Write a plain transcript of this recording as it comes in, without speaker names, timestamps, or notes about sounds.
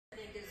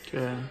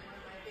Okay,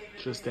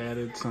 just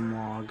added some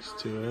logs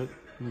to it.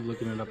 He's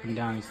looking it up and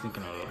down. He's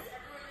thinking, oh,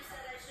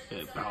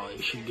 it probably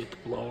should get the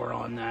blower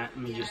on that.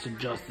 Let me just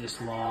adjust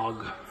this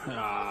log.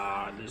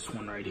 This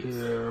one right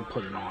here.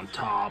 Put it on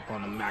top. I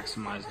want to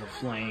maximize the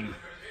flame.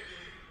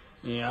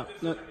 Yeah,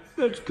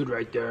 that's good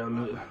right there.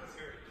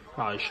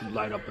 Probably should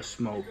light up a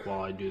smoke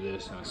while I do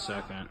this in a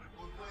second.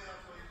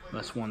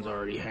 This one's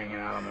already hanging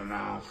out of my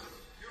mouth.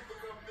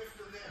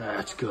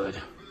 That's good.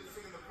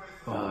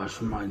 Oh,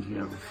 this reminds me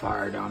of a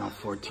fire down on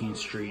 14th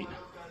Street.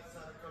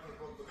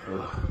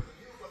 Ugh.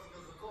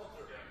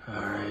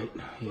 Alright,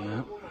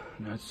 yeah.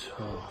 That's,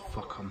 oh,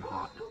 fuck, I'm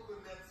hot.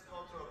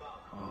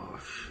 Oh,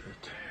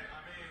 shit.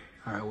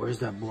 Alright, where's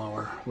that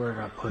blower? Where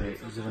did I put it?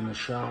 Is it in the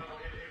shop?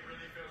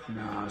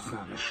 No, it's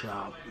not in the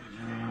shop.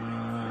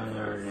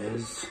 There it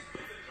is.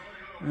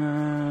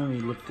 Let me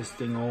look this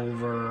thing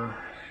over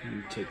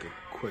and take a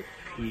quick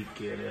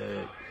peek at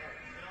it.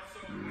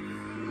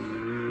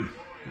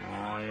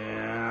 Oh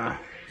yeah,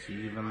 it's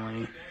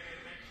evenly.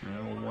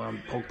 I'll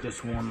poke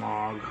this one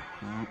log.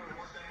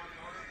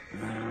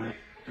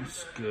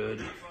 That's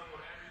good.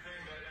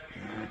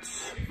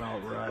 That's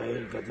about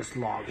right. Got this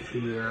log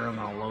here. I'm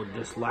gonna load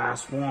this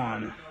last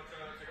one.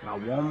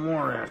 Got one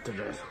more after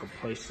this. I can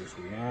place this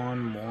one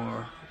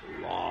more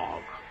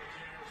log.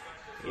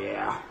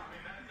 Yeah.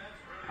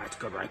 That's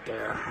good right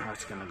there.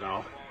 That's gonna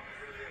go.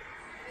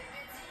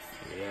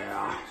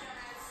 Yeah.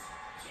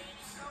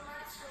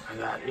 I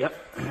got, yep.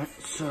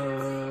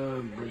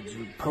 So,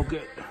 poke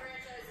it.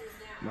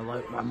 I'm gonna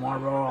light my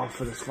Marlboro off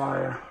for this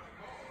fire.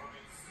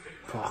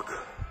 Fuck.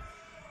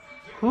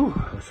 Whew,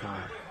 that's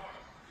hot.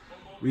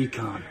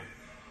 Recon.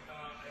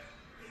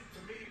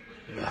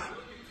 Yeah.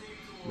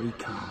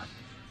 Recon.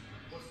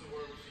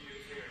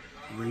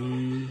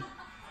 Recon.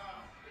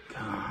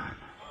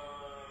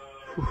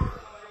 Whew.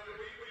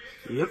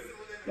 Yep,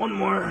 one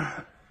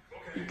more.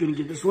 You gonna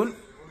get this one?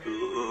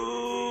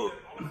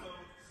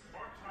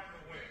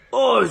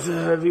 Oh, it's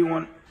a heavy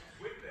one.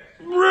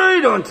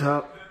 Right on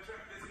top.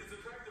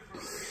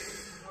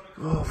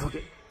 Oh, fuck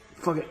it.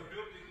 Fuck it.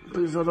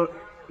 Please don't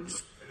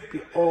just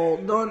be all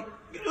done.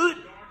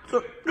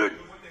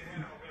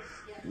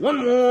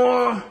 One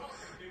more.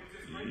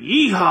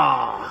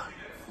 Yeehaw.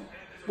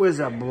 Where's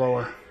that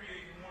blower?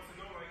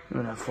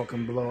 Where's that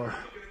fucking blower?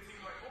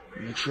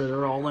 Make sure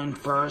they're all in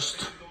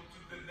first.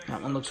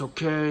 That one looks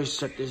okay.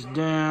 Set this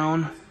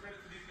down.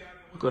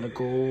 I'm gonna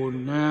go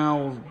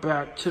now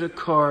back to the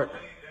cart.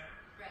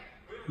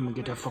 I'm gonna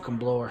get that fucking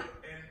blower.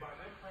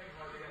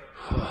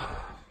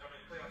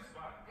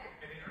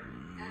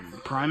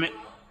 Prime it.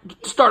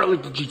 Start it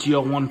like the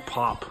GTO 1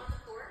 pop.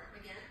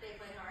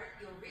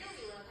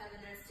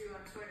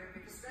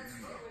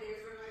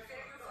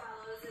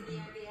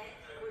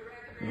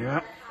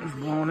 Yeah, it's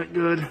blowing it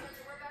good.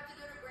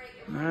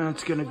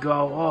 That's gonna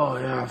go. Oh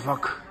yeah,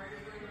 fuck.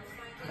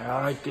 Yeah,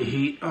 I like the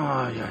heat.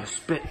 Oh yeah,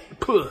 spit.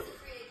 Puh.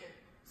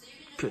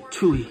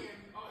 Katooey.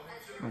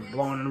 I'm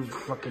blowing the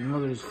fucking,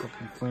 look at these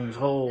fucking flames.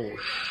 Oh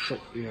shit,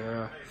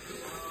 yeah.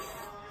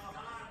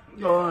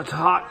 Oh, it's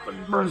hot.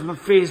 It burns my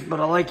face, but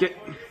I like it.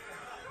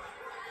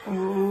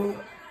 Oh,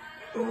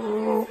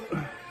 oh.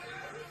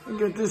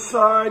 Get this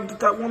side. Get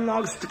that one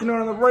log sticking out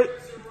on the right.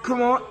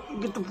 Come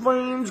on, get the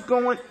flames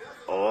going.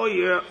 Oh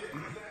yeah.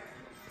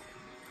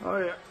 Oh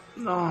yeah.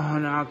 No,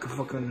 now I can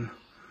fucking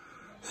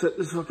set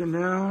this fucking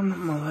down.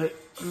 I'm gonna light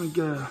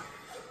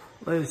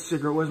a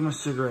cigarette. Where's my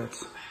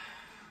cigarettes?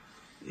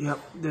 Yep,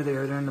 they're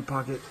there. They're in the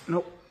pocket.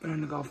 Nope, they're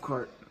in the golf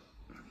cart.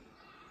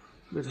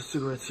 Got the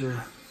cigarettes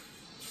here.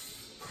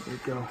 There you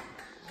go.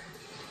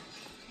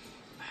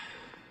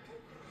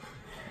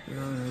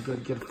 I'm gonna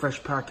get a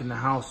fresh pack in the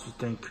house, I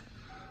think.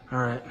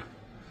 Alright.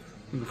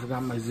 I think I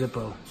forgot my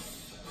Zippo.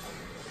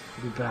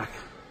 I'll be back.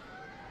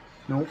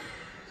 Nope.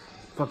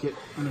 Fuck it.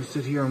 I'm gonna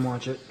sit here and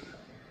watch it.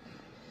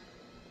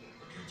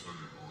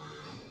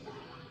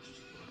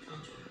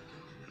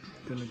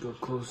 Gonna go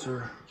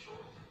closer.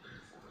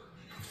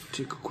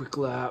 Take a quick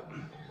lap.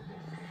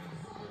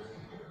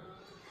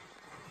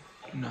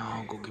 Now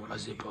I'll go get my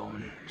Zippo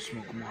and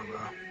smoke more,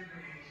 bro.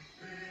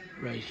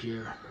 Right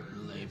here.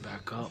 Lay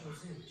back up.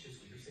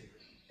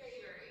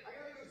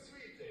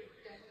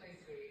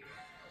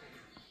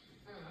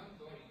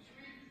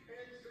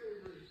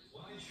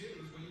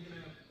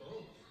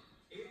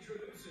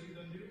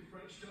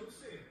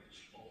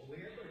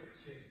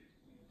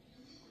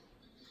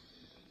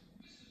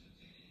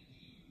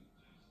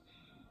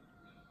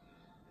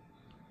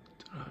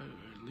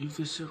 Leave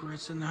the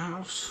cigarettes in the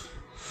house?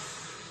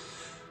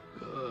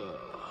 I don't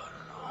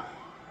know.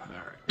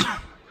 Alright.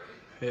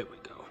 Here we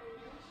go.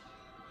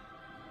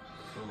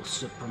 A little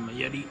sip from my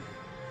Yeti.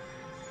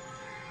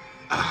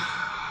 Oh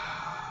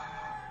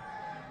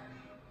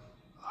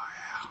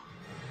yeah.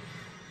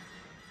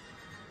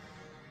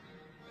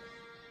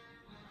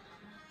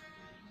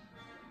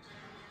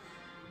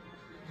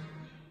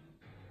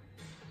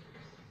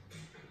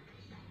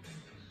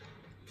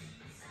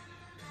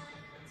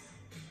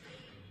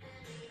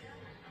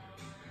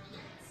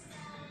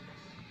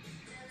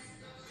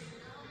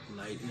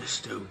 Lighting the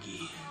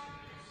stogie.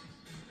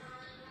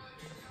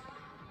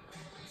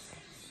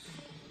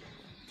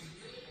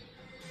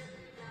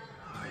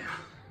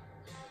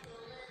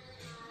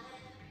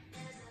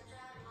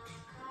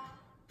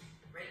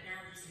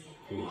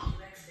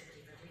 Ooh.